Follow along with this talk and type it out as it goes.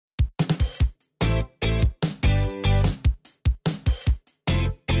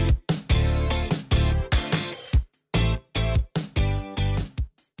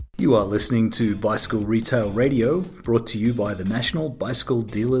You are listening to Bicycle Retail Radio, brought to you by the National Bicycle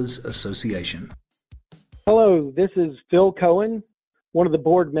Dealers Association. Hello, this is Phil Cohen, one of the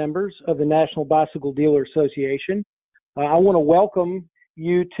board members of the National Bicycle Dealer Association. I want to welcome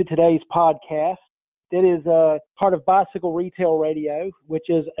you to today's podcast. It is part of Bicycle Retail Radio, which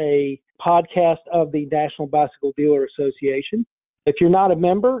is a podcast of the National Bicycle Dealer Association. If you're not a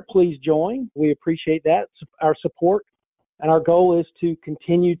member, please join. We appreciate that, our support. And our goal is to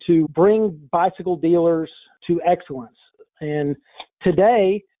continue to bring bicycle dealers to excellence. And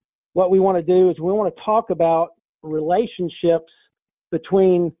today, what we want to do is we want to talk about relationships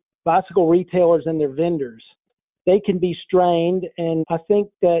between bicycle retailers and their vendors. They can be strained, and I think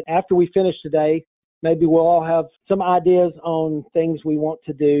that after we finish today, maybe we'll all have some ideas on things we want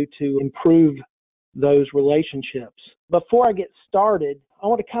to do to improve those relationships. Before I get started, I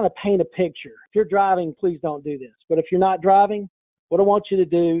want to kind of paint a picture. If you're driving, please don't do this. But if you're not driving, what I want you to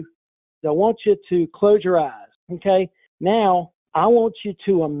do is I want you to close your eyes, okay? Now, I want you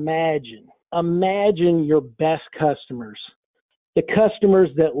to imagine your best customers, the customers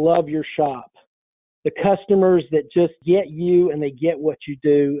that love your shop, the customers that just get you and they get what you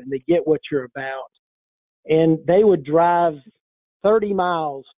do and they get what you're about. And they would drive 30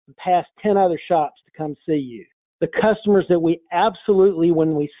 miles past 10 other shops to come see you. The customers that we absolutely,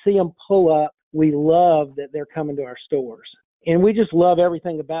 when we see them pull up, we love that they're coming to our stores. And we just love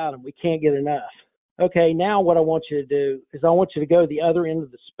everything about them. We can't get enough. Okay, now what I want you to do is I want you to go to the other end of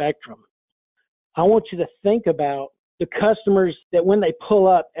the spectrum. I want you to think about the customers that when they pull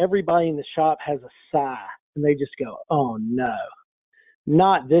up, everybody in the shop has a sigh. And they just go, oh no,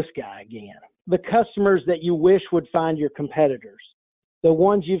 not this guy again. The customers that you wish would find your competitors. The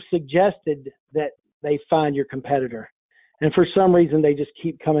ones you've suggested that they find your competitor. And for some reason, they just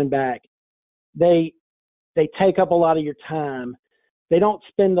keep coming back. They take up a lot of your time. They don't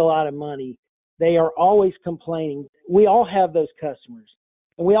spend a lot of money. They are always complaining. We all have those customers,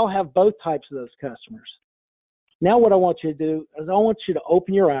 and we all have both types of those customers. Now what I want you to do is I want you to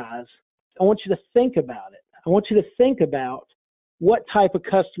open your eyes. I want you to think about it. I want you to think about what type of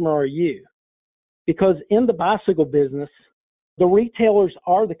customer are you? Because in the bicycle business, the retailers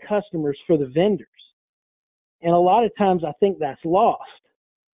are the customers for the vendors. And a lot of times I think that's lost.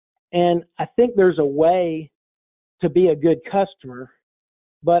 And I think there's a way to be a good customer,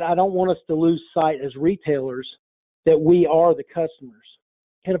 but I don't want us to lose sight as retailers that we are the customers.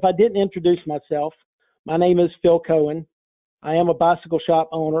 And if I didn't introduce myself, my name is Phil Cohen. I am a bicycle shop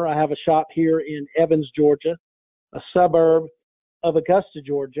owner. I have a shop here in Evans, Georgia, a suburb of Augusta,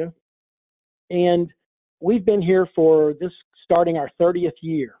 Georgia. And we've been here for this starting our 30th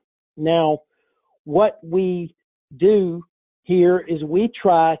year. Now, what we do here is we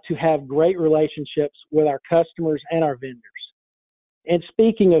try to have great relationships with our customers and our vendors. And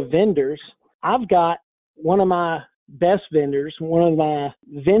speaking of vendors, I've got one of my best vendors, one of my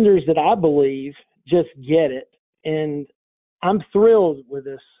vendors that I believe just get it. And I'm thrilled with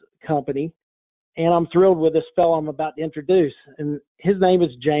this company, and I'm thrilled with this fellow I'm about to introduce. And his name is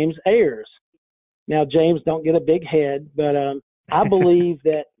James Ayers. Now, James, don't get a big head, but I believe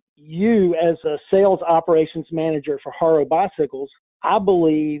that you, as a sales operations manager for Haro Bicycles, I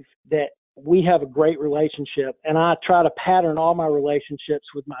believe that we have a great relationship, and I try to pattern all my relationships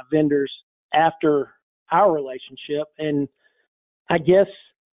with my vendors after our relationship. And I guess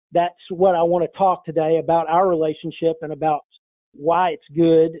that's what I want to talk today about, our relationship and about why it's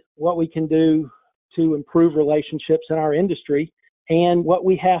good, what we can do to improve relationships in our industry, and what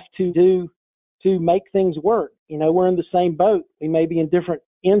we have to do to make things work. You know, we're in the same boat. We may be in different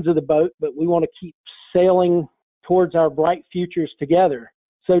ends of the boat, but we want to keep sailing towards our bright futures together.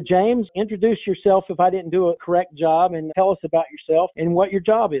 So James, introduce yourself if I didn't do a correct job, and tell us about yourself and what your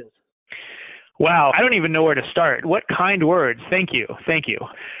job is. Wow, I don't even know where to start. What kind words. Thank you. Thank you.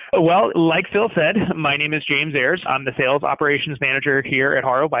 Well, like Phil said, my name is James Ayers. I'm the sales operations manager here at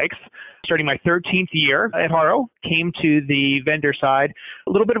Haro Bikes. Starting my 13th year at Haro, came to the vendor side.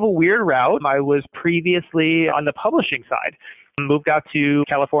 A little bit of a weird route. I was previously on the publishing side. Moved out to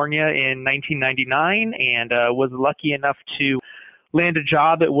California in 1999 and was lucky enough to land a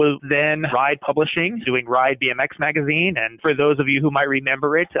job that was then Ride Publishing, doing Ride BMX magazine, and for those of you who might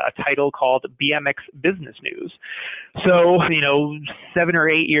remember it, a title called BMX Business News. So, 7 or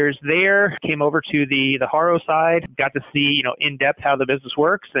 8 years there, came over to the Haro side, got to see, in depth how the business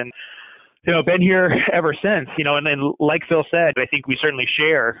works, and Been here ever since, and then like Phil said, I think we certainly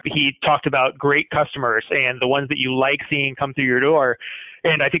share. He talked about great customers and the ones that you like seeing come through your door.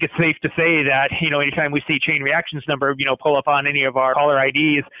 And I think it's safe to say that, anytime we see Chain Reactions number, pull up on any of our caller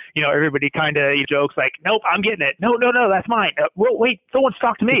IDs, everybody kind of jokes like, nope, I'm getting it. No, that's mine. Well, wait, Phil wants to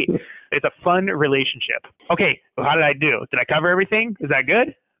talk to me. It's a fun relationship. Okay, well, how did I do? Did I cover everything? Is that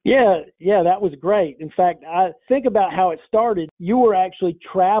good? Yeah, that was great. In fact, I think about how it started. You were actually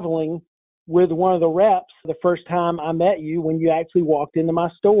traveling with one of the reps the first time I met you when you actually walked into my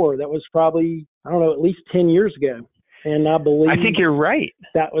store. That was probably, at least 10 years ago. And I think you're right.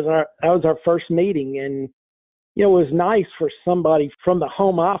 That was our first meeting. And, it was nice for somebody from the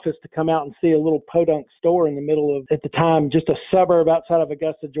home office to come out and see a little podunk store in the middle of, at the time, just a suburb outside of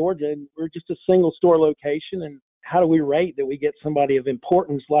Augusta, Georgia. And we're just a single store location. And how do we rate that we get somebody of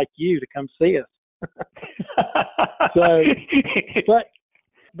importance like you to come see us?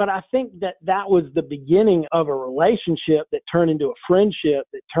 But I think that was the beginning of a relationship that turned into a friendship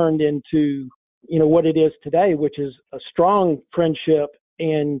that turned into, what it is today, which is a strong friendship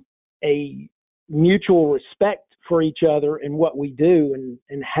and a mutual respect for each other and what we do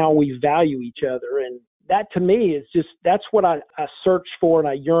and how we value each other. And that to me is that's what I search for and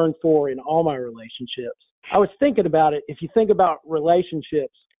I yearn for in all my relationships. I was thinking about it. If you think about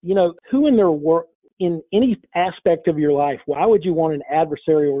relationships, who in their work, in any aspect of your life, why would you want an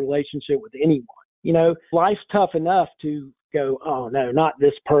adversarial relationship with anyone? Life's tough enough to go, oh no, not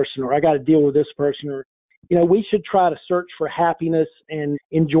this person, or I got to deal with this person, or, we should try to search for happiness and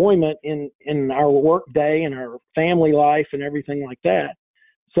enjoyment in our work day and our family life and everything like that.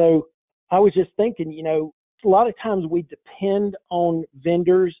 So I was just thinking, a lot of times we depend on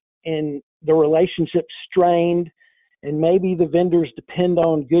vendors and the relationship's strained, and maybe the vendors depend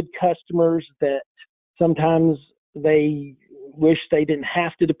on good customers that sometimes they wish they didn't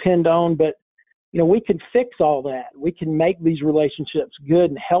have to depend on, but we can fix all that. We can make these relationships good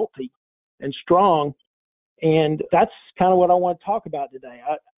and healthy and strong. And that's kind of what I want to talk about today.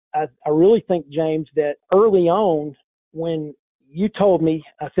 I really think, James, that early on when you told me,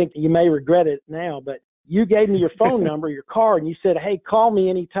 I think you may regret it now, but you gave me your phone number, your card, and you said, hey, call me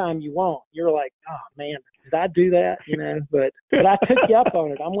anytime you want. You're like, oh man, did I do that? But I took you up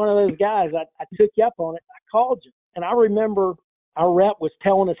on it. I'm one of those guys. I took you up on it. I called you. And I remember our rep was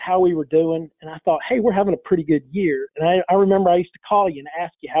telling us how we were doing. And I thought, hey, we're having a pretty good year. And I remember I used to call you and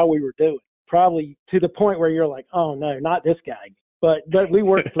ask you how we were doing, probably to the point where you're like, oh no, not this guy. But we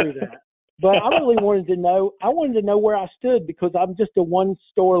worked through that. But I really wanted to know where I stood, because I'm just a one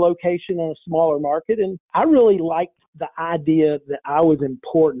store location in a smaller market. And I really liked the idea that I was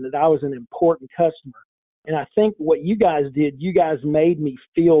important, that I was an important customer. And I think what you guys did, you guys made me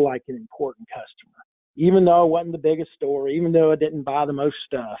feel like an important customer. Even though I wasn't the biggest store, even though I didn't buy the most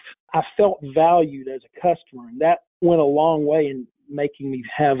stuff, I felt valued as a customer. And that went a long way in making me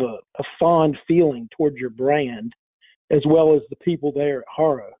have a fond feeling towards your brand, as well as the people there at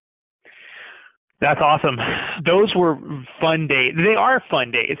Haro. That's awesome. Those were fun days. They are fun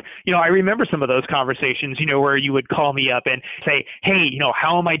days. I remember some of those conversations, where you would call me up and say, hey,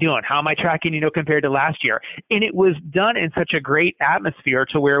 how am I doing? How am I tracking, compared to last year? And it was done in such a great atmosphere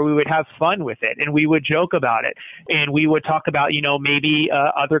to where we would have fun with it, and we would joke about it. And we would talk about, maybe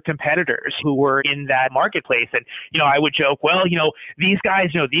other competitors who were in that marketplace. And, I would joke, well, these guys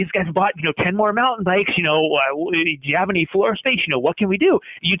bought, 10 more mountain bikes. Do you have any floor space? What can we do?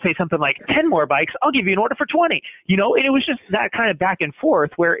 You'd say something like 10 more bikes. I'll give you an order for 20, and it was just that kind of back and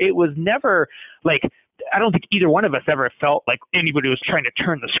forth where it was never like, I don't think either one of us ever felt like anybody was trying to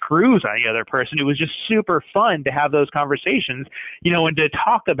turn the screws on the other person. It was just super fun to have those conversations, and to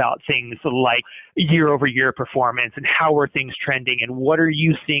talk about things like year over year performance and how are things trending and what are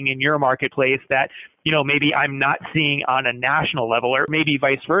you seeing in your marketplace that, maybe I'm not seeing on a national level, or maybe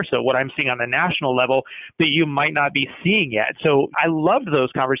vice versa, what I'm seeing on a national level that you might not be seeing yet. So I loved those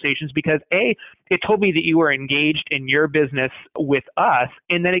conversations because A, it told me that you were engaged in your business with us,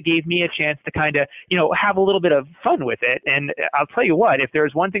 and then it gave me a chance to kind of, have a little bit of fun with it. And I'll tell you what, if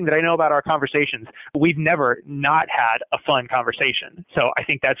there's one thing that I know about our conversations, we've never not had a fun conversation. So I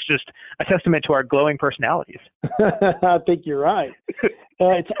think that's just a testament to our glowing personalities. I think you're right.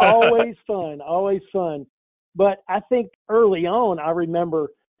 It's always fun. But I think early on,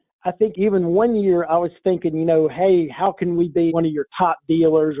 I think even one year I was thinking, hey, how can we be one of your top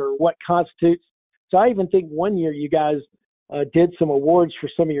dealers, or what constitutes? So I even think one year you guys did some awards for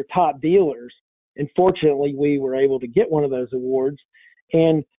some of your top dealers. And fortunately, we were able to get one of those awards.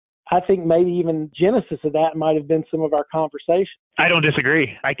 And I think maybe even genesis of that might have been some of our conversation. I don't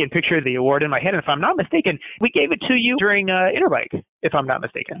disagree. I can picture the award in my head. And if I'm not mistaken, we gave it to you during Interbike, if I'm not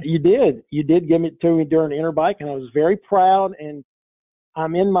mistaken. You did. You did give it to me during Interbike, and I was very proud. And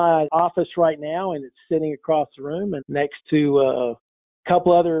I'm in my office right now, and it's sitting across the room and next to a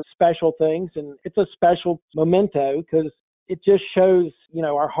couple other special things. And it's a special memento because it just shows,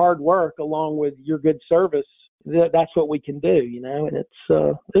 our hard work along with your good service. That's what we can do, and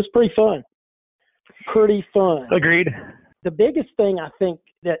it's pretty fun. Pretty fun. Agreed. The biggest thing I think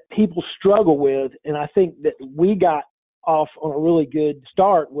that people struggle with, and I think that we got off on a really good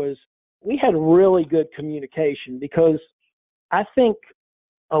start, was we had really good communication, because I think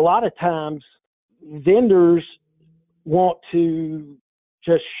a lot of times vendors want to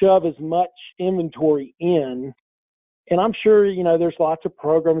just shove as much inventory in. And I'm sure, there's lots of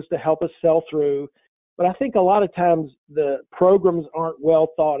programs to help us sell through. But I think a lot of times the programs aren't well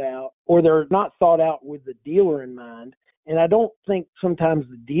thought out, or they're not thought out with the dealer in mind. And I don't think sometimes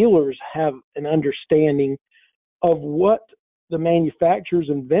the dealers have an understanding of what the manufacturers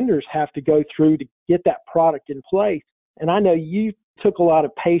and vendors have to go through to get that product in place. And I know you took a lot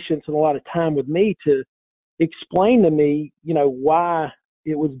of patience and a lot of time with me to explain to me, why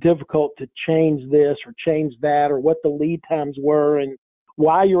it was difficult to change this or change that, or what the lead times were, and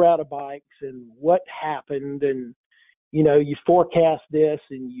why you're out of bikes and what happened. And, you forecast this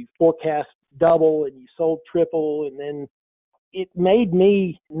and you forecast double and you sold triple. And then it made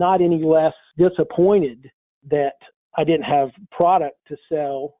me not any less disappointed that I didn't have product to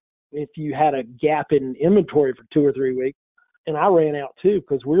sell if you had a gap in inventory for 2 or 3 weeks. And I ran out too,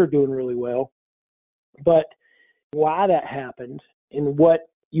 because we were doing really well. But why that happened and what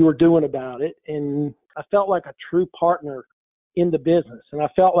you were doing about it. And I felt like a true partner in the business. And I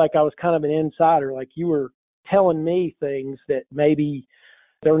felt like I was kind of an insider, like you were telling me things that maybe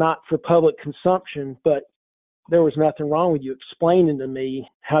they're not for public consumption, but there was nothing wrong with you explaining to me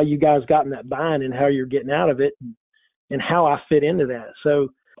how you guys got in that bind and how you're getting out of it and how I fit into that. So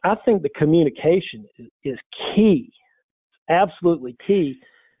I think the communication is key, absolutely key.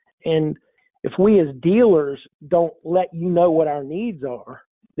 And if we as dealers don't let you know what our needs are,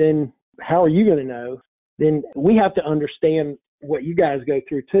 then how are you going to know? Then we have to understand what you guys go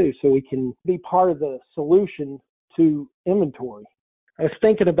through too, so we can be part of the solution to inventory. I was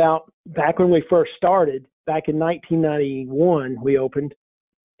thinking about back when we first started, back in 1991, we opened,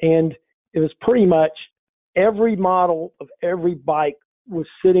 and it was pretty much every model of every bike was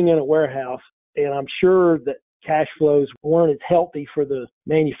sitting in a warehouse, and I'm sure that cash flows weren't as healthy for the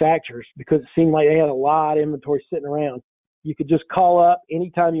manufacturers because it seemed like they had a lot of inventory sitting around. You could just call up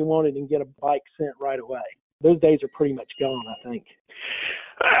anytime you wanted and get a bike sent right away. Those days are pretty much gone, I think.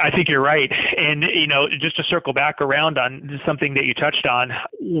 I think you're right. And, just to circle back around on something that you touched on,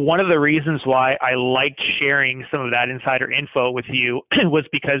 one of the reasons why I liked sharing some of that insider info with you was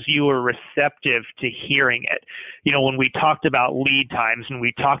because you were receptive to hearing it. When we talked about lead times and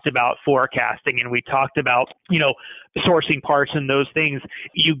we talked about forecasting and we talked about, sourcing parts and those things,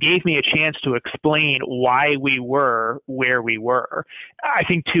 you gave me a chance to explain why we were where we were. I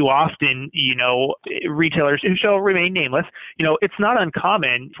think too often, retailers who shall remain nameless, it's not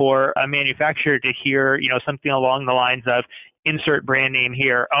uncommon for a manufacturer to hear, something along the lines of, insert brand name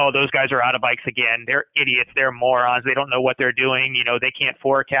here. Oh, those guys are out of bikes again. They're idiots. They're morons. They don't know what they're doing. They can't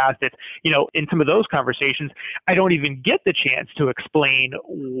forecast it. In some of those conversations, I don't even get the chance to explain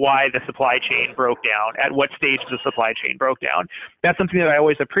why the supply chain broke down, at what stage the supply chain broke down. That's something that I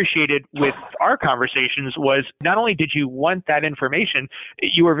always appreciated with our conversations was not only did you want that information,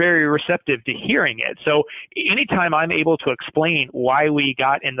 you were very receptive to hearing it. So anytime I'm able to explain why we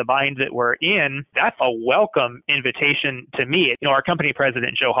got in the bind that we're in, that's a welcome invitation to me. Our company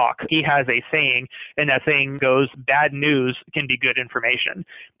president, Joe Hawk, he has a saying, and that saying goes, bad news can be good information.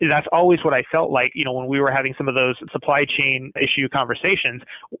 That's always what I felt like, when we were having some of those supply chain issue conversations.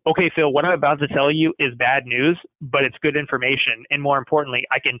 Okay, Phil, what I'm about to tell you is bad news, but it's good information. And more importantly,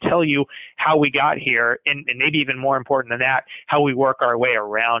 I can tell you how we got here, and maybe even more important than that, how we work our way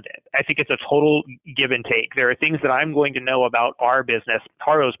around it. I think it's a total give and take. There are things that I'm going to know about our business,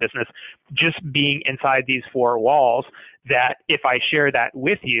 Haro's business, just being inside these four walls, that if I share that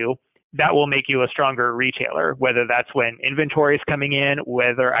with you, that will make you a stronger retailer, whether that's when inventory is coming in,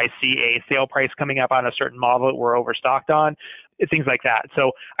 whether I see a sale price coming up on a certain model that we're overstocked on, things like that.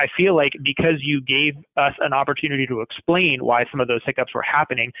 So I feel like because you gave us an opportunity to explain why some of those hiccups were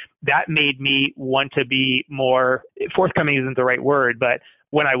happening, that made me want to be more forthcoming isn't the right word, but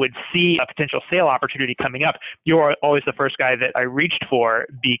when I would see a potential sale opportunity coming up, you're always the first guy that I reached for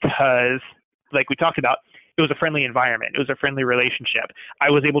because, like we talked about, it it was a friendly environment. It was a friendly relationship. I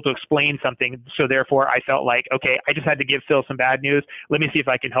was able to explain something. So therefore I felt like, okay, I just had to give Phil some bad news. Let me see if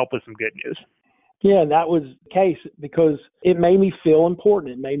I can help with some good news. Yeah, that was the case because it made me feel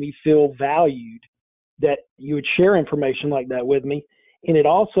important. It made me feel valued that you would share information like that with me. And it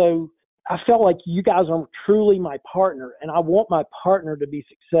also, I felt like you guys are truly my partner, and I want my partner to be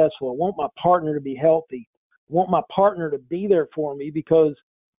successful. I want my partner to be healthy. I want my partner to be there for me because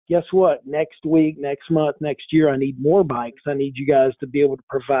guess what? Next week, next month, next year, I need more bikes. I need you guys to be able to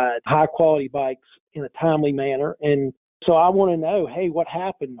provide high quality bikes in a timely manner. And so I want to know, hey, what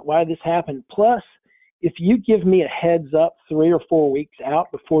happened? Why did this happen? Plus, if you give me a heads up 3 or 4 weeks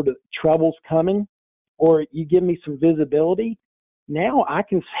out before the trouble's coming, or you give me some visibility, now I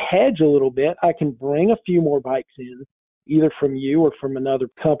can hedge a little bit. I can bring a few more bikes in, either from you or from another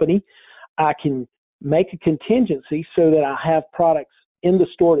company. I can make a contingency so that I have products in the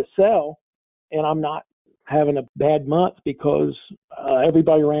store to sell, and I'm not having a bad month because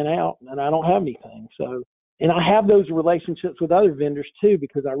everybody ran out and I don't have anything. So, and I have those relationships with other vendors too,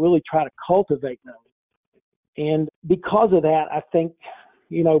 because I really try to cultivate them. And because of that, I think,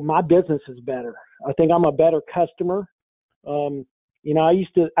 my business is better. I think I'm a better customer. I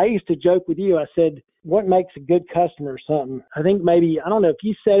used to joke with you. I said, what makes a good customer or something? I think maybe, I don't know if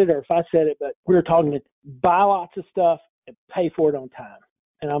you said it or if I said it, but we were talking to buy lots of stuff and pay for it on time.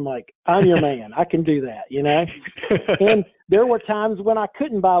 And I'm like, I'm your man. I can do that, And there were times when I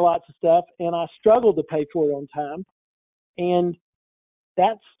couldn't buy lots of stuff and I struggled to pay for it on time. And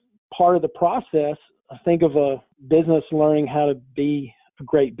that's part of the process. I think of a business learning how to be a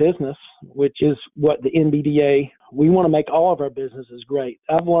great business, which is what the NBDA, we want to make all of our businesses great.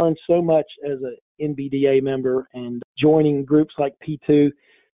 I've learned so much as an NBDA member and joining groups like P2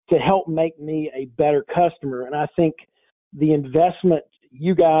 to help make me a better customer. And I think the investment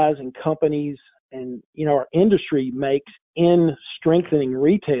you guys and companies and, our industry makes in strengthening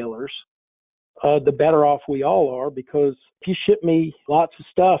retailers, the better off we all are, because if you ship me lots of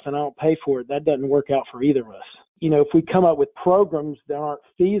stuff and I don't pay for it, that doesn't work out for either of us. If we come up with programs that aren't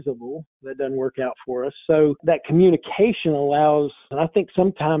feasible, that doesn't work out for us. So that communication allows, and I think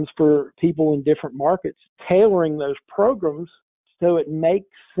sometimes for people in different markets, tailoring those programs so it makes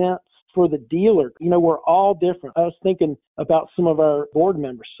sense for the dealer. We're all different. I was thinking about some of our board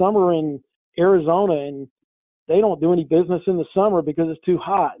members. Some are in Arizona and they don't do any business in the summer because it's too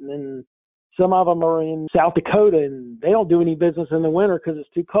hot. And then some of them are in South Dakota and they don't do any business in the winter because it's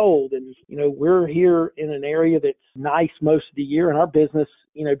too cold. And, we're here in an area that's nice most of the year, and our business,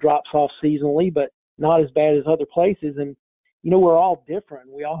 drops off seasonally, but not as bad as other places. And, we're all different.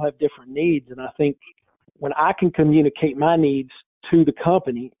 We all have different needs. And I think when I can communicate my needs to the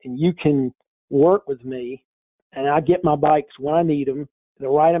company and you can work with me and I get my bikes when I need them, the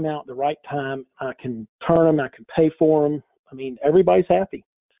right amount, the right time, I can turn them, I can pay for them. I mean, everybody's happy.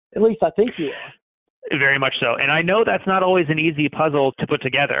 At least I think you are. Very much so. And I know that's not always an easy puzzle to put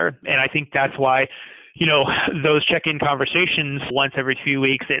together. And I think that's why, those check-in conversations once every few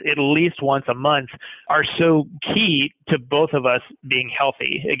weeks, at least once a month, are so key to both of us being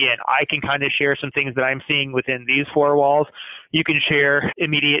healthy. Again, I can kind of share some things that I'm seeing within these four walls. You can share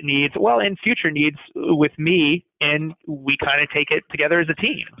immediate needs, and future needs with me, and we kind of take it together as a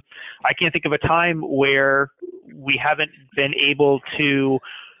team. I can't think of a time where we haven't been able to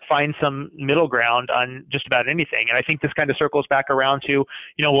find some middle ground on just about anything. And I think this kind of circles back around to,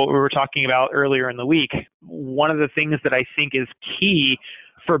 what we were talking about earlier in the week. One of the things that I think is key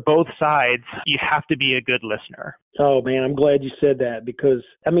for both sides, you have to be a good listener. Oh man, I'm glad you said that because,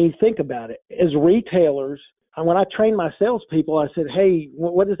 think about it. As retailers, when I train my salespeople, I said, hey,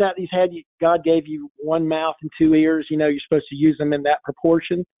 what is that you had? God gave you one mouth and two ears. You're supposed to use them in that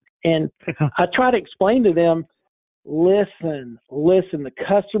proportion. And I try to explain to them, listen, the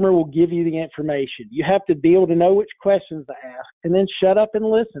customer will give you the information. You have to be able to know which questions to ask and then shut up and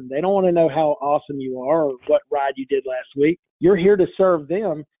listen. They don't want to know how awesome you are or what ride you did last week. You're here to serve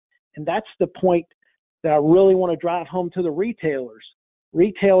them. And that's the point that I really want to drive home to the retailers.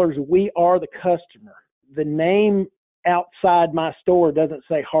 Retailers, we are the customer. The name outside my store doesn't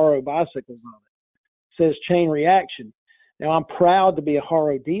say Haro Bicycles on it. It says Chain Reaction. Now, I'm proud to be a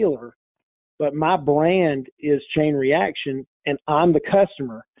Haro dealer, but my brand is Chain Reaction, and I'm the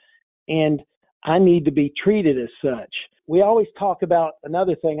customer, and I need to be treated as such. We always talk about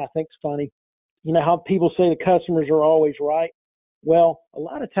another thing I think is funny. How people say the customers are always right? Well, a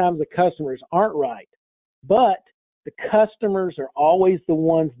lot of times the customers aren't right, but the customers are always the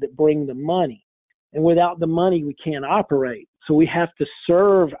ones that bring the money. And without the money, we can't operate. So we have to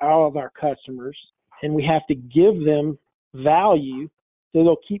serve all of our customers, and we have to give them value so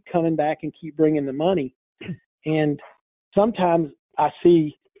they'll keep coming back and keep bringing the money. And sometimes I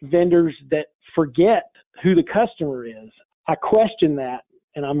see vendors that forget who the customer is. I question that,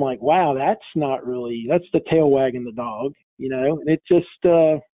 and I'm like, wow, that's the tail wagging the dog, and it just,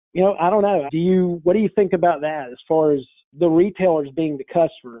 I don't know. What do you think about that as far as the retailers being the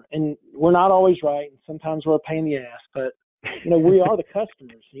customer? And we're not always right, and sometimes we're a pain in the ass, but, we are the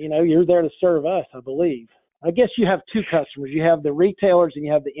customers. You're there to serve us, I believe. I guess you have two customers. You have the retailers and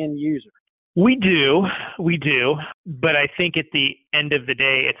you have the end user. We do. But I think at the end of the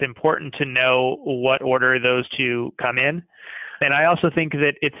day, it's important to know what order those two come in. And I also think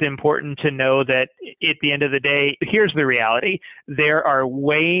that it's important to know that at the end of the day, here's the reality. There are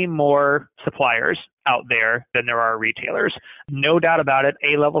way more suppliers out there than there are retailers. No doubt about it.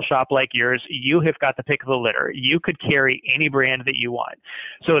 A-level shop like yours, you have got the pick of the litter. You could carry any brand that you want.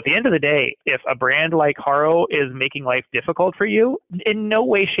 So at the end of the day, if a brand like Haro is making life difficult for you, in no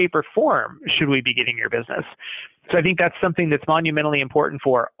way, shape, or form should we be getting your business. So I think that's something that's monumentally important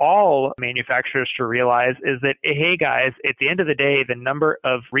for all manufacturers to realize is that, hey guys, at the end of the day, the number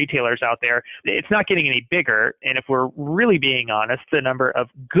of retailers out there, it's not getting any bigger. And if we're really being honest, the number of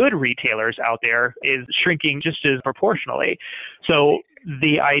good retailers out there is shrinking just as proportionally. So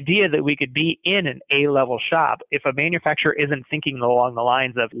the idea that we could be in an A-level shop, if a manufacturer isn't thinking along the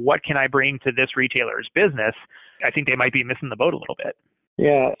lines of what can I bring to this retailer's business, I think they might be missing the boat a little bit.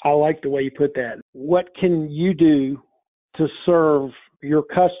 Yeah, I like the way you put that. What can you do to serve your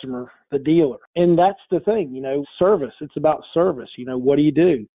customer, the dealer? And that's the thing, service. It's about service. What do you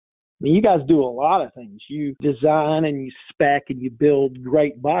do? I mean, you guys do a lot of things. You design and you spec and you build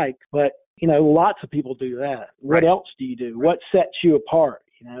great bikes, but, lots of people do that. What else do you do? What sets you apart?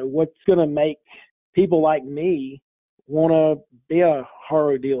 What's going to make people like me want to be a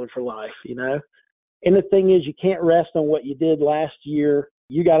Haro dealer for life, And the thing is, you can't rest on what you did last year.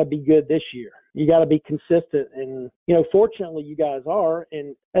 You got to be good this year. You got to be consistent. And, fortunately, you guys are.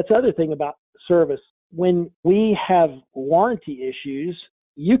 And that's the other thing about service. When we have warranty issues,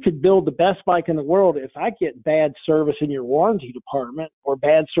 you could build the best bike in the world. If I get bad service in your warranty department or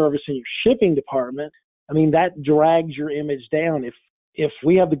bad service in your shipping department, that drags your image down. If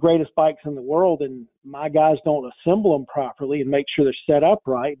we have the greatest bikes in the world and my guys don't assemble them properly and make sure they're set up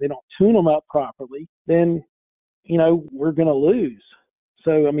right, they don't tune them up properly, then, we're going to lose.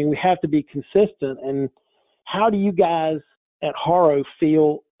 So, we have to be consistent. And how do you guys at Haro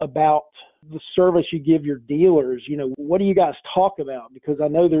feel about the service you give your dealers? What do you guys talk about? Because I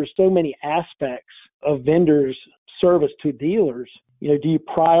know there's so many aspects of vendors' service to dealers. Do you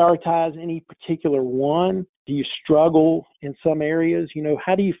prioritize any particular one? Do you struggle in some areas?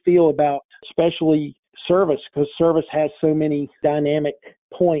 How do you feel about especially service? Because service has so many dynamic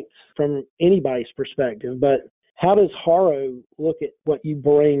points from anybody's perspective. But how does Haro look at what you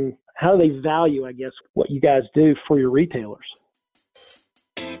bring? How do they value, I guess, what you guys do for your retailers?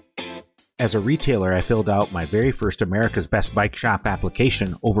 As a retailer, I filled out my very first America's Best Bike Shop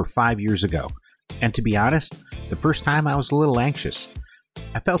application over 5 years ago. And to be honest, the first time I was a little anxious.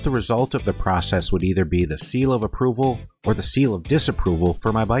 I felt the result of the process would either be the seal of approval or the seal of disapproval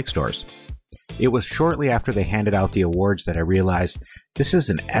for my bike stores. It was shortly after they handed out the awards that I realized this is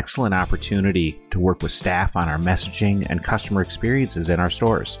an excellent opportunity to work with staff on our messaging and customer experiences in our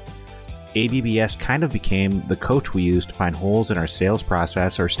stores. ABBS kind of became the coach we use to find holes in our sales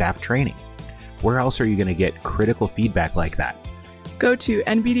process or staff training. Where else are you going to get critical feedback like that? Go to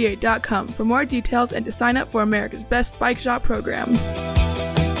nbda.com for more details and to sign up for America's Best Bike Shop program.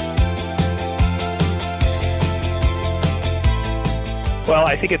 Well,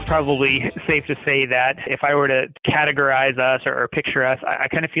 I think it's probably safe to say that if I were to categorize us or picture us, I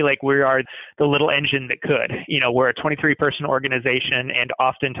kind of feel like we are the little engine that could. We're a 23-person organization, and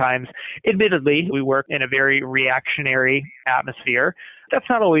oftentimes, admittedly, we work in a very reactionary atmosphere. That's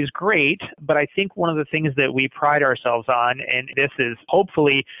not always great, but I think one of the things that we pride ourselves on, and this is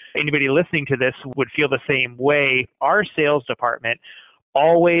hopefully anybody listening to this would feel the same way, our sales department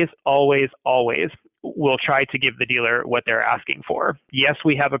always will try to give the dealer what they're asking for. Yes,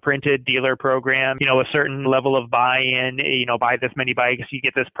 we have a printed dealer program, a certain level of buy-in, buy this many bikes, you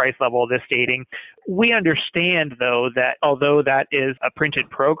get this price level, this dating. We understand, though, that although that is a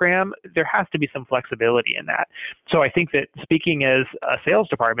printed program, there has to be some flexibility in that. So I think that speaking as a sales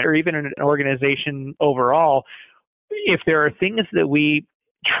department or even an organization overall, if there are things that we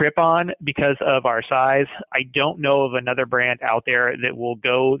trip on because of our size. I don't know of another brand out there that will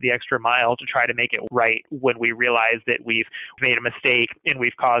go the extra mile to try to make it right when we realize that we've made a mistake and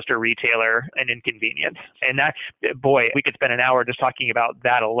we've caused a retailer an inconvenience. And that, boy, we could spend an hour just talking about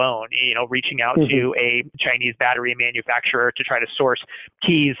that alone, reaching out to a Chinese battery manufacturer to try to source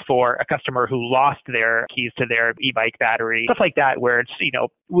keys for a customer who lost their keys to their e-bike battery, stuff like that, where it's, it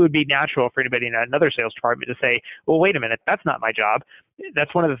would be natural for anybody in another sales department to say, well, wait a minute, that's not my job.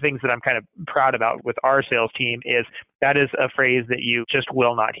 That's one of the things that I'm kind of proud about with our sales team is that is a phrase that you just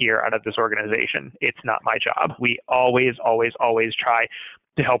will not hear out of this organization. It's not my job. We always, always, always try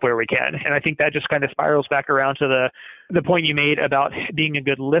to help where we can. And I think that just kind of spirals back around to the point you made about being a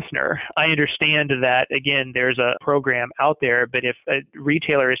good listener. I understand that, again, there's a program out there, but if a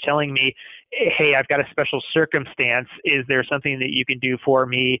retailer is telling me, hey, I've got a special circumstance, is there something that you can do for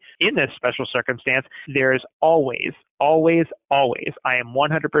me in this special circumstance? There's always, always, always, I am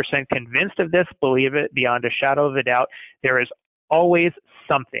 100% convinced of this, believe it beyond a shadow of a doubt, there is always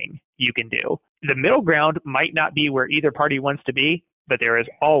something you can do. The middle ground might not be where either party wants to be, but there is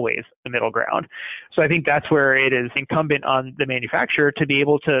always the middle ground. So I think that's where it is incumbent on the manufacturer to be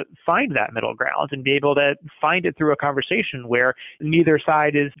able to find that middle ground and be able to find it through a conversation where neither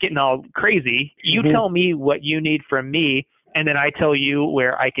side is getting all crazy. You tell me what you need from me, and then I tell you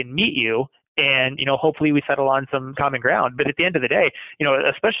where I can meet you. And, hopefully we settle on some common ground. But at the end of the day,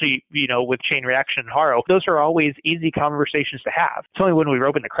 especially, with Chain Reaction and Haro, those are always easy conversations to have. It's only when we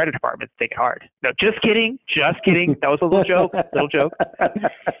open the credit department that they get hard. No, just kidding. That was a little joke.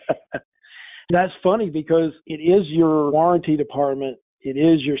 That's funny because it is your warranty department. It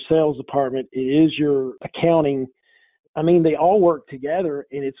is your sales department. It is your accounting. I mean, they all work together,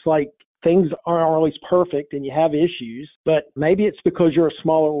 and it's like, things aren't always perfect and you have issues, but maybe it's because you're a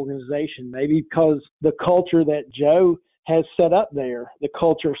smaller organization, maybe because the culture that Joe has set up there, the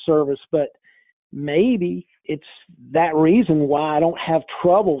culture of service, but maybe it's that reason why I don't have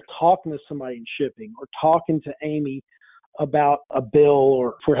trouble talking to somebody in shipping or talking to Amy about a bill, or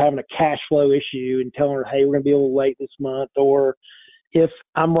if we're having a cash flow issue and telling her, hey, we're going to be a little late this month, or if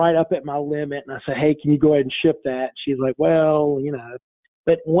I'm right up at my limit and I say, hey, can you go ahead and ship that? She's like, well,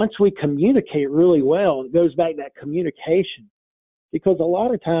 But once we communicate really well, it goes back to that communication, because a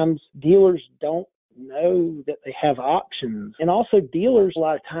lot of times dealers don't know that they have options. And also dealers, a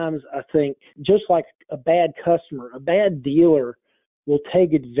lot of times, I think, just like a bad customer, a bad dealer will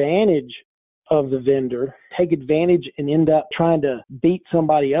take advantage of the vendor, take advantage and end up trying to beat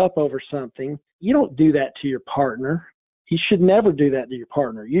somebody up over something. You don't do that to your partner. You should never do that to your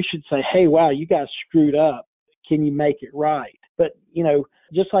partner. You should say, hey, wow, you guys screwed up. Can you make it right? But,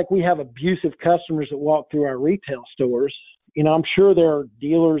 just like we have abusive customers that walk through our retail stores, I'm sure there are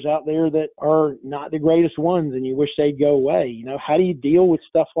dealers out there that are not the greatest ones and you wish they'd go away. How do you deal with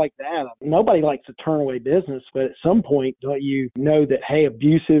stuff like that? Nobody likes to turn away business, but at some point, don't you know that, hey,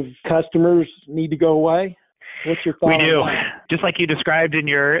 abusive customers need to go away? What's your thought? We do. Just like you described in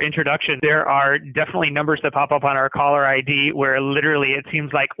your introduction, there are definitely numbers that pop up on our caller ID where literally it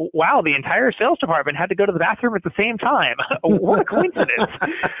seems like, wow, the entire sales department had to go to the bathroom at the same time. What a coincidence.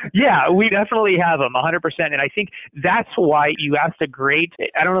 Yeah, we definitely have them 100%. And I think that's why you asked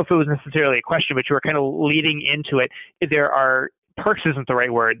I don't know if it was necessarily a question, but you were kind of leading into it. There are perks isn't the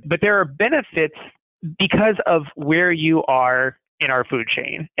right word, but there are benefits because of where you are in our food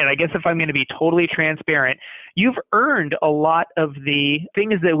chain. And I guess if I'm going to be totally transparent, you've earned a lot of the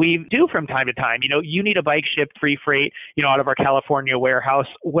things that we do from time to time. You need a bike shipped free freight, out of our California warehouse.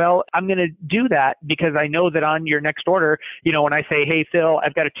 Well, I'm going to do that because I know that on your next order, when I say, hey, Phil,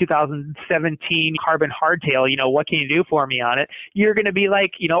 I've got a 2017 Carbon Hardtail, what can you do for me on it? You're going to be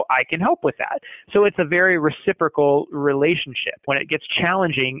like, I can help with that. So it's a very reciprocal relationship. When it gets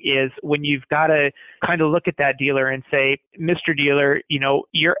challenging is when you've got to kind of look at that dealer and say, Mr. Dealer,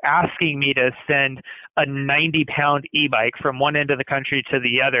 you're asking me to send a 90-pound e-bike from one end of the country to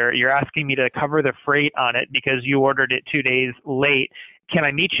the other. You're asking me to cover the freight on it because you ordered it 2 days late. Can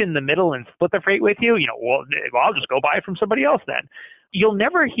I meet you in the middle and split the freight with you? Well, I'll just go buy it from somebody else then. You'll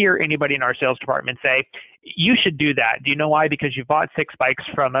never hear anybody in our sales department say, you should do that. Do you know why? Because you've bought 6 bikes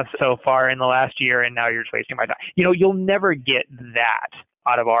from us so far in the last year and now you're just wasting my time. You'll never get that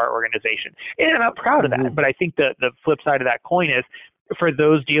out of our organization. And I'm proud of that. But I think the flip side of that coin is, for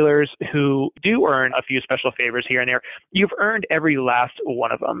those dealers who do earn a few special favors here and there, you've earned every last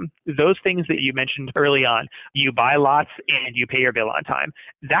one of them. Those things that you mentioned early on, you buy lots and you pay your bill on time.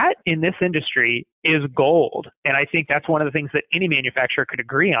 That in this industry is gold. And I think that's one of the things that any manufacturer could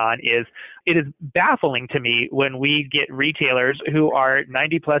agree on is it is baffling to me when we get retailers who are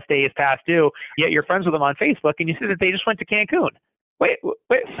 90 plus days past due, yet you're friends with them on Facebook and you see that they just went to Cancun. Wait.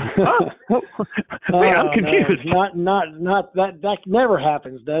 Oh. Wait, I'm confused. No, not that never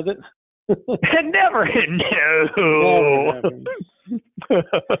happens, does it? Never. No. Never happens.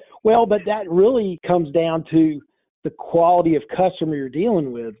 Well, but that really comes down to the quality of customer you're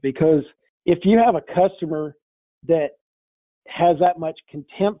dealing with, because if you have a customer that has that much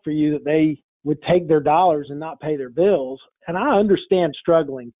contempt for you that they would take their dollars and not pay their bills, and I understand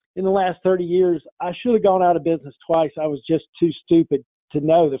struggling. In the last 30 years, I should have gone out of business twice. I was just too stupid to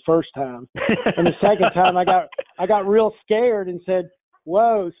know the first time. And the second time I got real scared and said,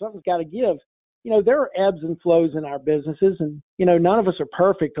 whoa, something's got to give. You know, there are ebbs and flows in our businesses, and, you know, none of us are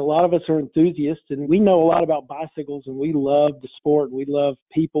perfect. A lot of us are enthusiasts, and we know a lot about bicycles, and we love the sport, and we love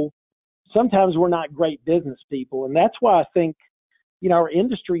people. Sometimes we're not great business people, and that's why I think, you know, our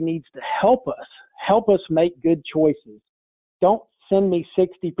industry needs to help us make good choices. Don't send me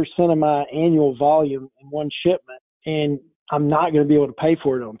 60% of my annual volume in one shipment, and I'm not going to be able to pay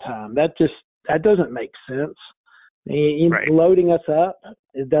for it on time. That doesn't make sense. Right. Loading us up,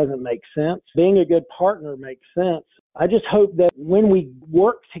 it doesn't make sense. Being a good partner makes sense. I just hope that when we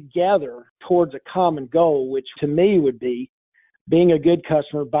work together towards a common goal, which to me would be being a good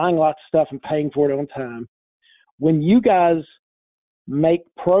customer, buying lots of stuff and paying for it on time, when you guys make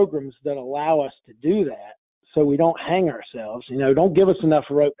programs that allow us to do that so we don't hang ourselves, you know, don't give us enough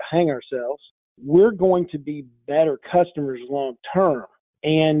rope to hang ourselves, we're going to be better customers long term.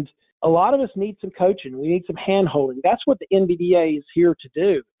 And a lot of us need some coaching. We need some hand-holding. That's what the NBDA is here to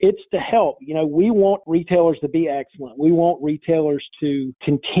do. It's to help. You know, we want retailers to be excellent. We want retailers to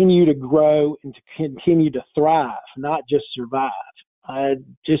continue to grow and to continue to thrive, not just survive. I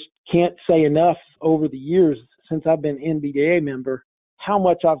just can't say enough over the years since I've been NBDA member how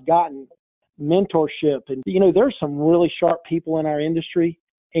much I've gotten mentorship. And, you know, there's some really sharp people in our industry,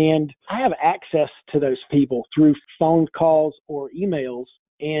 and I have access to those people through phone calls or emails.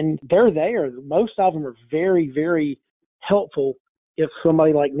 And they're there. Most of them are very, very helpful if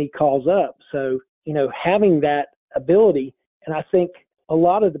somebody like me calls up. So, you know, having that ability, and I think a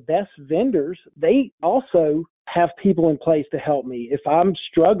lot of the best vendors, they also have people in place to help me. If I'm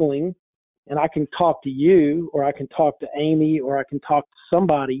struggling and I can talk to you, or I can talk to Amy, or I can talk to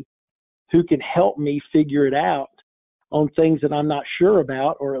somebody who can help me figure it out on things that I'm not sure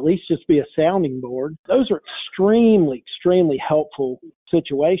about, or at least just be a sounding board. Those are extremely, extremely helpful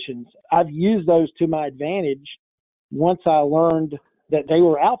situations. I've used those to my advantage once I learned that they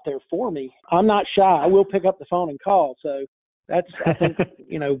were out there for me. I'm not shy. I will pick up the phone and call. So that's, I think,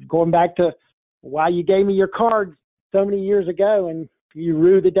 you know, going back to why you gave me your card so many years ago, and you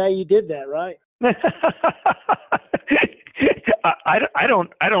rue the day you did that, right? I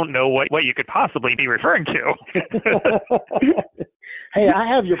don't know what you could possibly be referring to. Hey,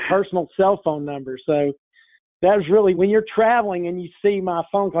 I have your personal cell phone number, so that was really, when you're traveling and you see my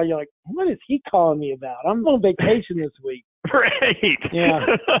phone call, you're like, what is he calling me about? I'm on vacation this week. Right. Yeah.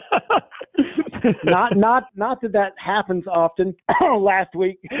 Not that happens often. Last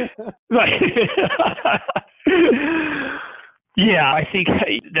week. Right. Yeah, I think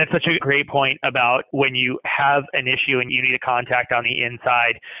that's such a great point about when you have an issue and you need a contact on the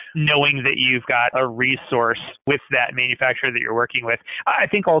inside, knowing that you've got a resource with that manufacturer that you're working with. I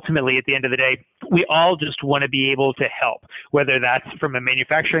think ultimately at the end of the day, we all just want to be able to help, whether that's from a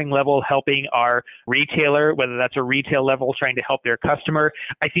manufacturing level, helping our retailer, whether that's a retail level, trying to help their customer.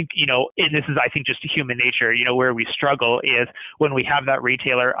 I think, you know, and this is, I think, just human nature, you know, where we struggle is when we have that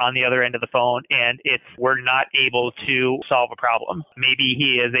retailer on the other end of the phone and we're not able to solve a problem. Maybe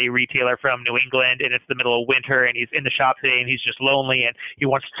he is a retailer from New England and it's the middle of winter and he's in the shop today and he's just lonely and he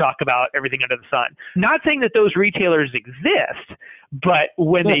wants to talk about everything under the sun. Not saying that those retailers exist, but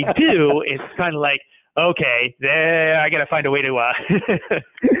when they do, it's kind of like, okay, I got to find a way to.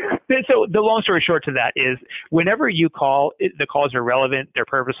 So the long story short to that is whenever you call, the calls are relevant, they're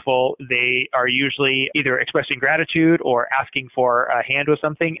purposeful, they are usually either expressing gratitude or asking for a hand with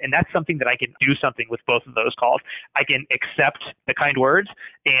something. And that's something that I can do something with both of those calls. I can accept the kind words.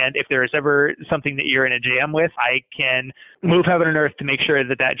 And if there is ever something that you're in a jam with, I can move heaven and earth to make sure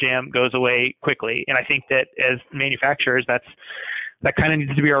that that jam goes away quickly. And I think that as manufacturers, that kind of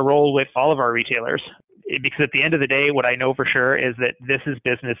needs to be our role with all of our retailers. Because at the end of the day, what I know for sure is that this is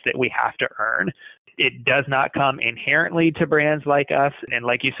business that we have to earn. It does not come inherently to brands like us. And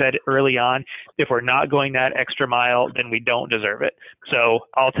like you said early on, if we're not going that extra mile, then we don't deserve it. So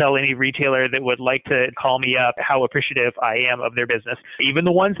I'll tell any retailer that would like to call me up how appreciative I am of their business, even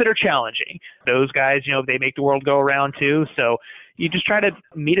the ones that are challenging. Those guys, you know, they make the world go around too. So you just try to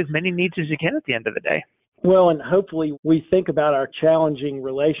meet as many needs as you can at the end of the day. Well, and hopefully we think about our challenging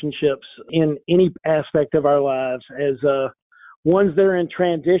relationships in any aspect of our lives as ones that are in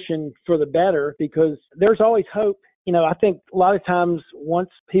transition for the better, because there's always hope. I think a lot of times once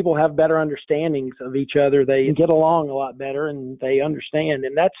people have better understandings of each other, they get along a lot better and they understand.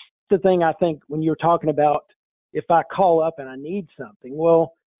 And that's the thing I think when you're talking about if I call up and I need something,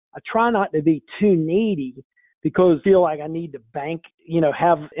 well, I try not to be too needy because I feel like I need to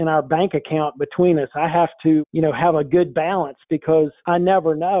have in our bank account between us, I have to, have a good balance, because I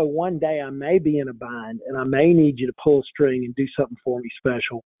never know. One day I may be in a bind and I may need you to pull a string and do something for me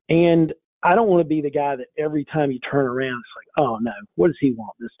special. And I don't want to be the guy that every time you turn around, it's like, oh no, what does he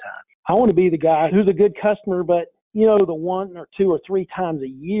want this time? I want to be the guy who's a good customer, but the 1 or 2 or 3 times a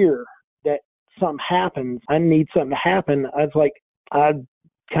year that something happens, I need something to happen. I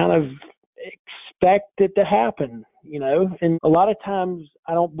kind of expect it to happen, and a lot of times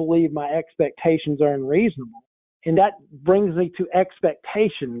I don't believe my expectations are unreasonable. And that brings me to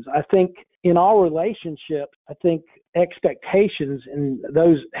expectations. I think in all relationships, expectations and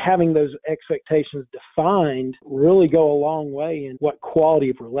having those expectations defined really go a long way in what quality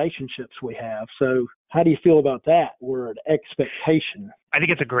of relationships we have. So how do you feel about that word, expectation? I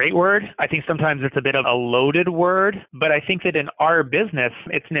think it's a great word. I think sometimes it's a bit of a loaded word, but I think that in our business,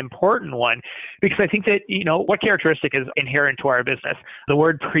 it's an important one, because I think that, what characteristic is inherent to our business? The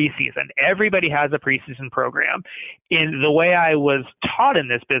word preseason. Everybody has a preseason program. And the way I was taught in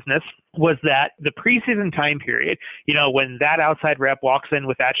this business was that the preseason time period, when that outside rep walks in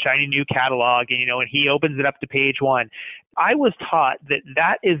with that shiny new catalog and, and he opens it up to page 1, I was taught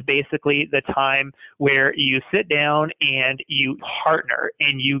that is basically the time where you sit down and you partner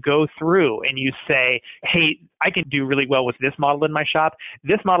and you go through and you say, hey, I can do really well with this model in my shop.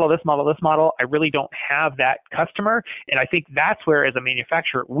 This model, I really don't have that customer. And I think that's where, as a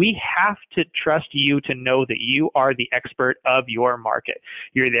manufacturer, we have to trust you to know that you are the expert of your market.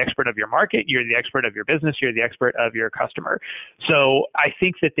 You're the expert of your market. You're the expert of your business. You're the expert of your customer. So I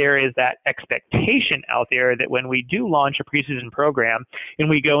think that there is that expectation out there that when we do launch a preseason program and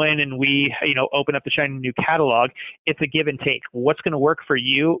we go in and we, open up the shiny new catalog, it's a give and take. What's going to work for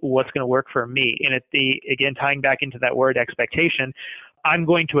you? What's going to work for me? And again, tying back into that word expectation, I'm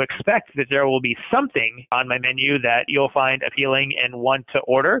going to expect that there will be something on my menu that you'll find appealing and want to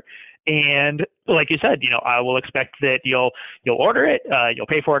order. And like you said, I will expect that you'll order it, you'll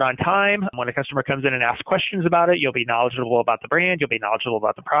pay for it on time. When a customer comes in and asks questions about it, you'll be knowledgeable about the brand, you'll be knowledgeable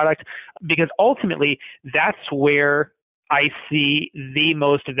about the product, because ultimately that's where I see the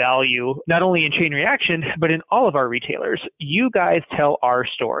most value, not only in Chain Reaction, but in all of our retailers. You guys tell our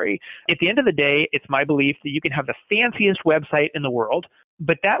story. At the end of the day, it's my belief that you can have the fanciest website in the world,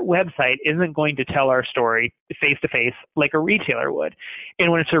 but that website isn't going to tell our story face-to-face like a retailer would.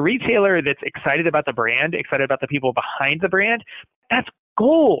 And when it's a retailer that's excited about the brand, excited about the people behind the brand, that's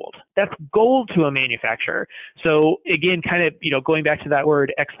gold. That's gold to a manufacturer. So again, kind of, going back to that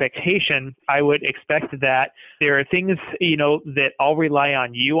word expectation, I would expect that there are things, that I'll rely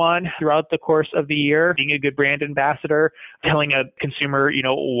on you on throughout the course of the year, being a good brand ambassador, telling a consumer,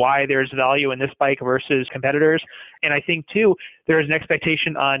 why there's value in this bike versus competitors. And I think too, there's an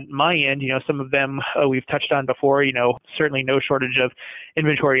expectation on my end, some of them we've touched on before, certainly no shortage of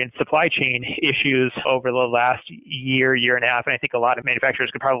inventory and supply chain issues over the last year and a half. And I think a lot of manufacturers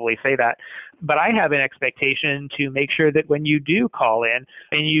could probably say that. But I have an expectation to make sure that when you do call in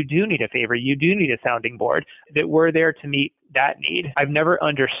and you do need a favor, you do need a sounding board, that we're there to meet that need. I've never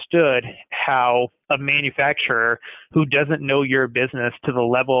understood how a manufacturer who doesn't know your business to the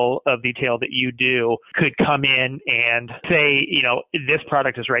level of detail that you do could come in and say, this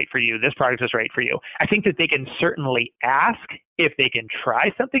product is right for you. This product is right for you. I think that they can certainly ask if they can try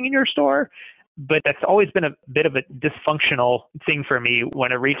something in your store, but that's always been a bit of a dysfunctional thing for me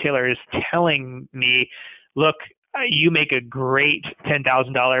when a retailer is telling me, look, you make a great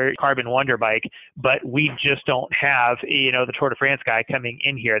 $10,000 Carbon Wonder bike, but we just don't have, the Tour de France guy coming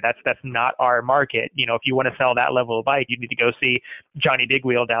in here. That's not our market. If you want to sell that level of bike, you need to go see Johnny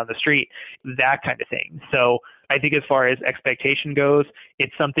Digwheel down the street, that kind of thing. So I think as far as expectation goes,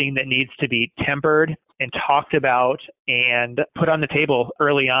 it's something that needs to be tempered and talked about and put on the table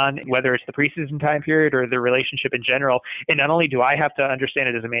early on, whether it's the preseason time period or the relationship in general. And not only do I have to understand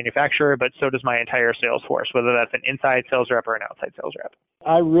it as a manufacturer, but so does my entire sales force, whether that's an inside sales rep or an outside sales rep.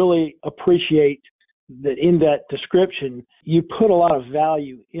 I really appreciate that in that description, you put a lot of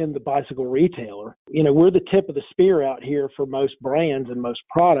value in the bicycle retailer. We're the tip of the spear out here for most brands and most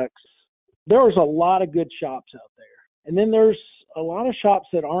products. There's a lot of good shops out there. And then there's a lot of shops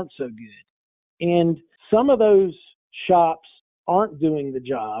that aren't so good. And some of those shops aren't doing the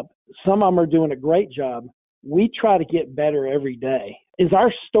job. Some of them are doing a great job. we try to get better every day. Is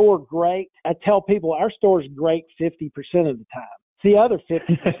our store great? I tell people our store is great 50% of the time. It's the other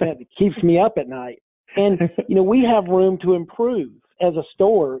 50% that keeps me up at night. And, we have room to improve as a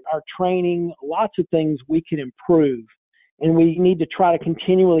store. Our training, lots of things we can improve, and we need to try to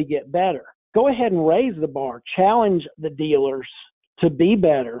continually get better. Go ahead and raise the bar, challenge the dealers to be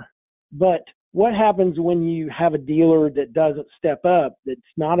better. But what happens when you have a dealer that doesn't step up, that's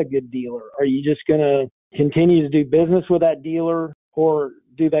not a good dealer? Are you just going to continue to do business with that dealer, or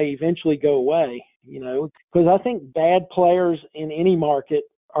do they eventually go away? Because I think bad players in any market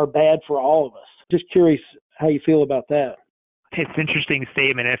are bad for all of us. Just curious how you feel about that. It's an interesting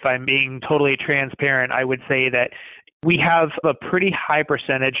statement. If I'm being totally transparent, I would say that we have a pretty high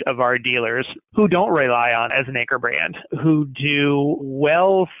percentage of our dealers who don't rely on as an anchor brand, who do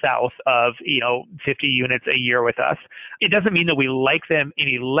well south of, 50 units a year with us. It doesn't mean that we like them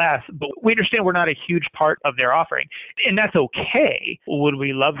any less, but we understand we're not a huge part of their offering. And that's okay. Would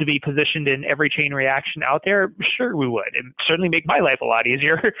we love to be positioned in every chain reaction out there? Sure, we would. And certainly make my life a lot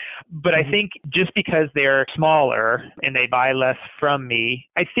easier. But I think just because they're smaller and they buy less from me,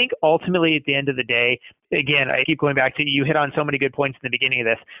 I think ultimately at the end of the day, again, I keep going back to, you hit on so many good points in the beginning of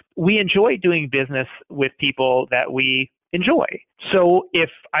this. We enjoy doing business with people that we enjoy. So if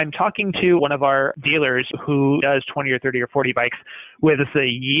I'm talking to one of our dealers who does 20 or 30 or 40 bikes with us a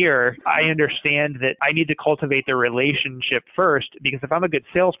year, I understand that I need to cultivate the relationship first, because if I'm a good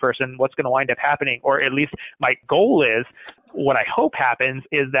salesperson, what's going to wind up happening, or at least my goal is, what I hope happens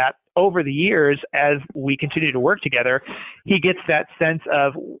is that over the years, as we continue to work together, he gets that sense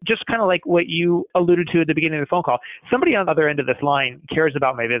of just kind of like what you alluded to at the beginning of the phone call. Somebody on the other end of this line cares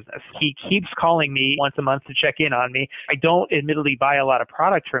about my business. He keeps calling me once a month to check in on me. I don't admittedly buy a lot of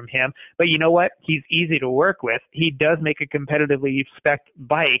product from him, but you know what? He's easy to work with. He does make a competitively spec'd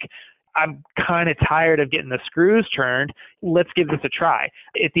bike. I'm kind of tired of getting the screws turned. Let's give this a try.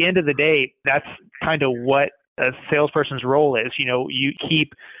 At the end of the day, that's kind of what a salesperson's role is. You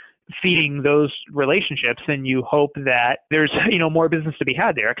keep feeding those relationships and you hope that there's, more business to be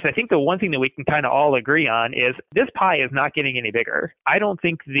had there. Because I think the one thing that we can kind of all agree on is this pie is not getting any bigger. I don't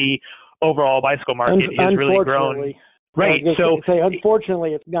think the overall bicycle market is really grown. Right. Unfortunately,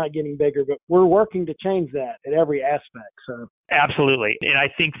 it's not getting bigger, but we're working to change that at every aspect. So absolutely. And I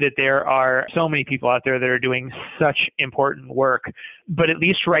think that there are so many people out there that are doing such important work. But at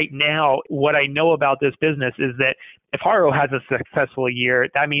least right now, what I know about this business is that if Haro has a successful year,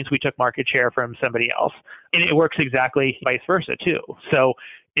 that means we took market share from somebody else. And it works exactly vice versa, too. So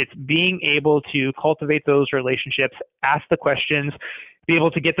it's being able to cultivate those relationships, ask the questions, be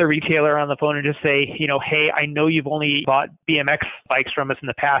able to get the retailer on the phone and just say, hey, I know you've only bought BMX bikes from us in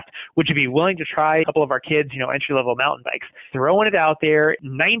the past. Would you be willing to try a couple of our kids, entry-level mountain bikes? Throwing it out there,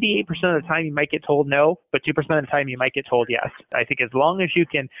 98% of the time you might get told no, but 2% of the time you might get told yes. I think as long as you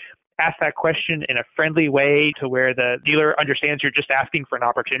can ask that question in a friendly way to where the dealer understands you're just asking for an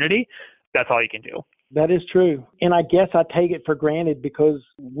opportunity, that's all you can do. That is true. And I guess I take it for granted because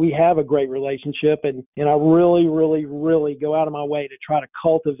we have a great relationship, and I really, really, really go out of my way to try to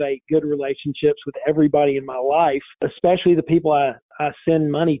cultivate good relationships with everybody in my life, especially the people I send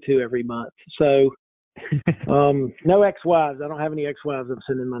money to every month. So no ex-wives. I don't have any ex-wives I'm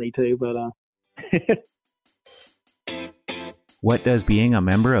sending money to, but What does being a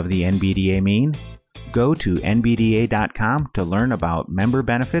member of the NBDA mean? Go to nbda.com to learn about member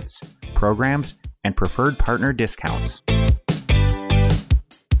benefits, programs, and preferred partner discounts.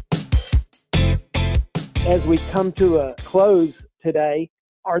 As we come to a close today,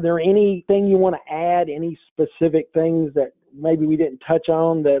 are there anything you want to add, any specific things that maybe we didn't touch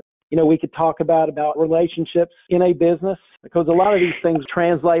on that we could talk about relationships in a business? Because a lot of these things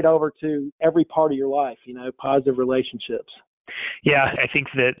translate over to every part of your life, positive relationships. Yeah, I think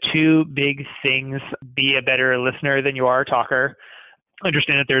that two big things: be a better listener than you are a talker.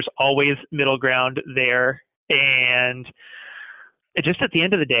 Understand that there's always middle ground there. And just at the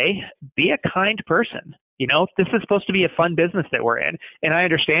end of the day, be a kind person. This is supposed to be a fun business that we're in. And I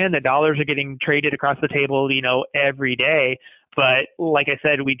understand that dollars are getting traded across the table, every day. But like I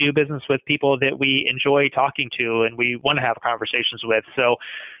said, we do business with people that we enjoy talking to and we want to have conversations with. So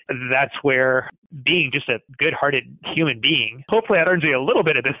that's where being just a good-hearted human being, hopefully that earns you a little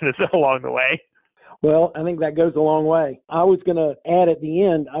bit of business along the way. Well, I think that goes a long way. I was going to add at the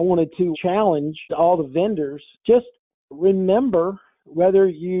end, I wanted to challenge all the vendors. Just remember, whether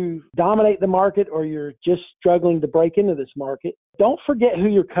you dominate the market or you're just struggling to break into this market, don't forget who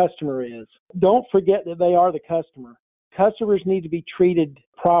your customer is. Don't forget that they are the customer. Customers need to be treated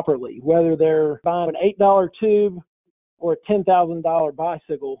properly, whether they're buying an $8 tube or a $10,000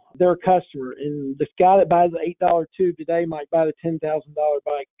 bicycle, they're a customer. And this guy that buys an $8 tube today might buy the $10,000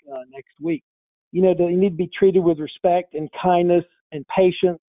 bike next week. You know, they need to be treated with respect and kindness and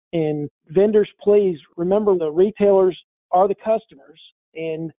patience. And vendors, please remember the retailers are the customers.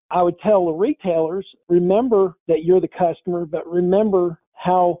 And I would tell the retailers, remember that you're the customer, but remember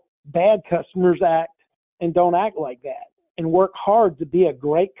how bad customers act and don't act like that. And work hard to be a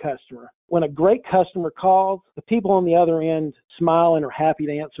great customer. When a great customer calls, the people on the other end smile and are happy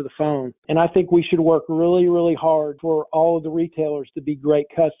to answer the phone. And I think we should work really, really hard for all of the retailers to be great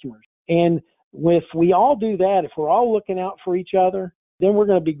customers. And if we all do that, if we're all looking out for each other, then we're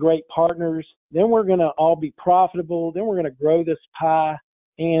going to be great partners. Then we're going to all be profitable. Then we're going to grow this pie,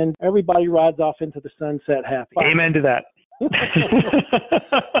 and everybody rides off into the sunset happy. Amen to that.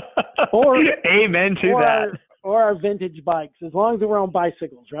 Amen to that. Or our vintage bikes, as long as we're on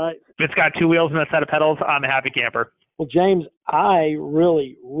bicycles, right? If it's got two wheels and a set of pedals, I'm a happy camper. Well, James, I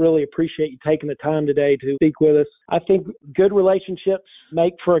really, really appreciate you taking the time today to speak with us. I think good relationships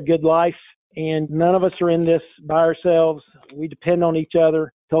make for a good life, and none of us are in this by ourselves. We depend on each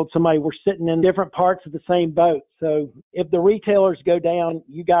other. I told somebody we're sitting in different parts of the same boat. So if the retailers go down,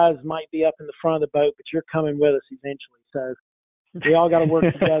 you guys might be up in the front of the boat, but you're coming with us eventually. So we all got to work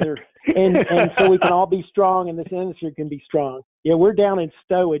together, and so we can all be strong, and this industry can be strong. Yeah, we're down in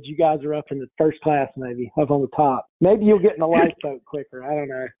stowage. You guys are up in the first class, maybe up on the top. Maybe you'll get in the lifeboat quicker. I don't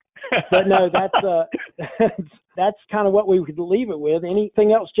know. But no, that's kind of what we would leave it with.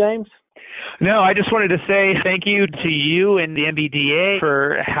 Anything else, James? No, I just wanted to say thank you to you and the NBDA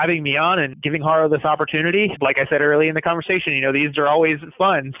for having me on and giving Haro this opportunity. Like I said early in the conversation, you know, these are always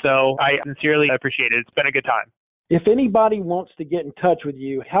fun. So I sincerely appreciate it. It's been a good time. If anybody wants to get in touch with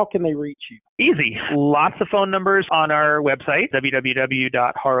you, how can they reach you? Easy. Lots of phone numbers on our website,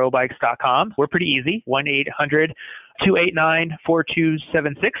 www.harobikes.com. We're pretty easy.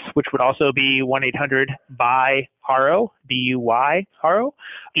 1-800-289-4276, which would also be 1-800-BUY-HARO, B-U-Y, Haro.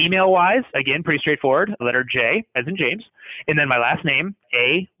 Email-wise, again, pretty straightforward. Letter J, as in James. And then my last name,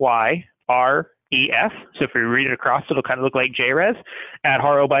 A-Y-R-E-S. So if you read it across, it'll kind of look like JRez at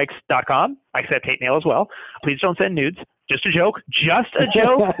harobikes.com. I accept hate mail as well. Please don't send nudes. Just a joke. Just a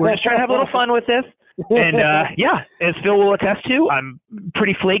joke. We're just trying to have a little fun with this. And yeah, as Phil will attest to, I'm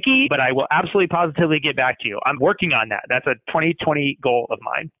pretty flaky, but I will absolutely positively get back to you. I'm working on that. That's a 2020 goal of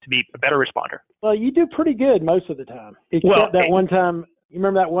mine, to be a better responder. Well, you do pretty good most of the time. Except that one time. You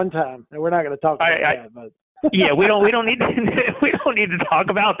remember that one time? And we're not going to talk about that. But. Yeah, we don't need to talk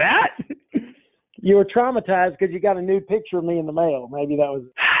about that. You were traumatized because you got a nude picture of me in the mail. Maybe that was...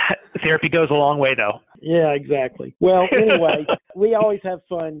 Therapy goes a long way, though. Yeah, exactly. Well, anyway, we always have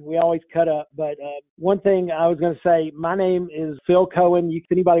fun. We always cut up. But one thing I was going to say, my name is Phil Cohen. If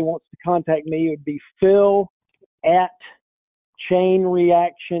anybody wants to contact me, it would be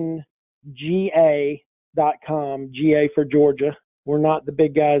phil@chainreactionga.com, GA for Georgia. We're not the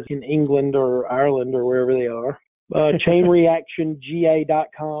big guys in England or Ireland or wherever they are.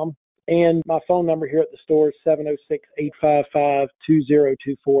 Chainreactionga.com. And my phone number here at the store is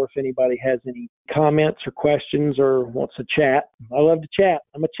 706-855-2024 if anybody has any comments or questions or wants to chat. I love to chat.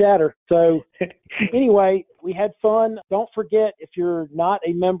 I'm a chatter. So anyway, we had fun. Don't forget, if you're not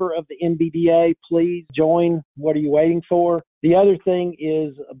a member of the NBDA, please join. What are you waiting for? The other thing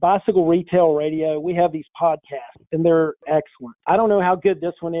is Bicycle Retail Radio. We have these podcasts, and they're excellent. I don't know how good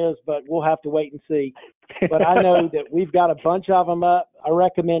this one is, but we'll have to wait and see. But I know that we've got a bunch of them up. I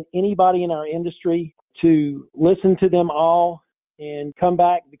recommend anybody in our industry to listen to them all and come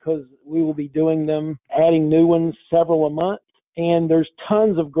back, because we will be doing them, adding new ones, several a month. And there's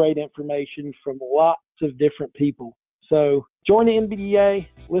tons of great information from lots of different people. So join the NBDA,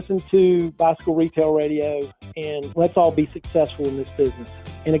 listen to Bicycle Retail Radio, and let's all be successful in this business.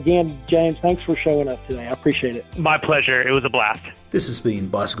 And again, James, thanks for showing up today. I appreciate it. My pleasure. It was a blast. This has been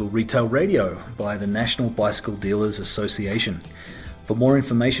Bicycle Retail Radio by the National Bicycle Dealers Association. For more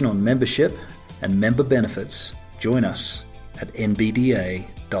information on membership and member benefits, join us at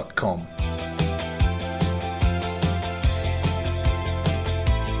nbda.com.